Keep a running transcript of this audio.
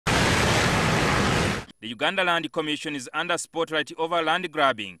The Uganda Land Commission is under spotlight over land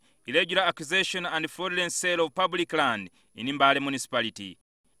grabbing, irregular acquisition and fraudulent sale of public land in Mbale Municipality.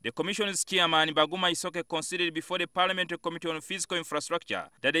 The Commission's chairman, Baguma Isoke, conceded before the Parliamentary Committee on Physical Infrastructure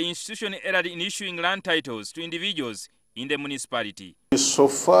that the institution erred in issuing land titles to individuals in the municipality. So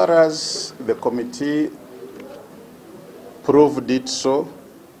far as the committee proved it so,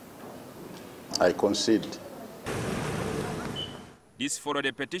 I concede. This followed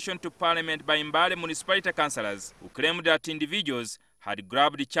a petition to Parliament by Mbale Municipality councillors who claimed that individuals had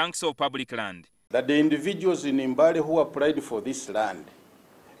grabbed chunks of public land. That the individuals in Mbale who applied for this land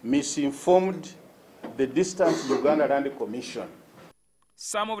misinformed the distant Uganda Land Commission.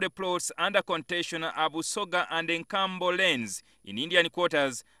 Some of the plots under contention are Busoga and Nkambo lanes in Indian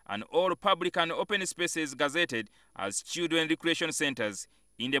quarters and all public and open spaces gazetted as children recreation centers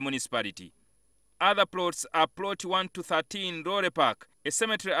in the municipality. Other plots are Plot 1 to 13 Rore Park, a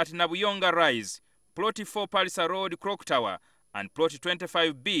cemetery at Nabuyonga Rise, Plot 4 Palisa Road Clock Tower, and Plot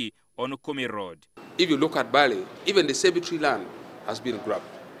 25B on Kumi Road. If you look at Mbale, even the cemetery land has been grabbed.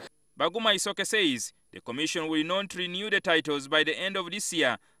 Baguma Isoke says the Commission will not renew the titles by the end of this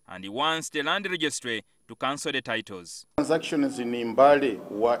year, and he wants the land registry to cancel the titles. Transactions in Mbale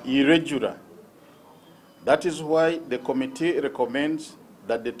were irregular. That is why the committee recommends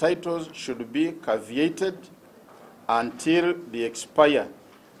that the titles should be caveated until they expire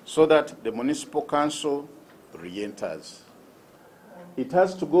so that the municipal council re-enters. It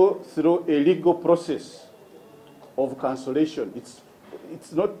has to go through a legal process of cancellation.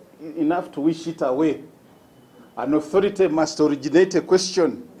 It's not enough to wish it away. An authority must originate a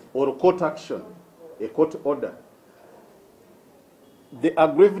question or a court action, a court order. The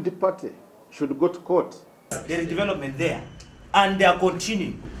aggrieved party should go to court. There is development there, and they are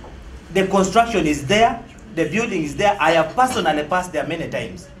continuing. The construction is there, the building is there. I have personally passed there many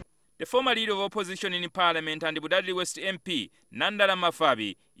times. The former leader of opposition in Parliament and Budadli West MP, Nandala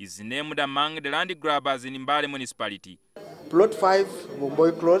Mafabi, is named among the land grabbers in Mbale Municipality. Plot 5,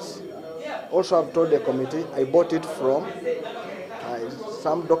 Mumbai Close. Also, I've told the committee I bought it from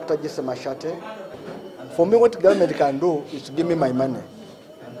some Dr. Jesse Mashate. For me, what government can do is to give me my money,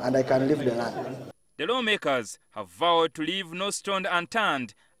 and I can leave the land. The lawmakers have vowed to leave no stone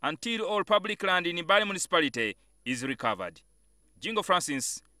unturned until all public land in Mbale Municipality is recovered. Jingo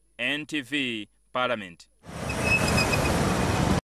Francis, NTV, Parliament.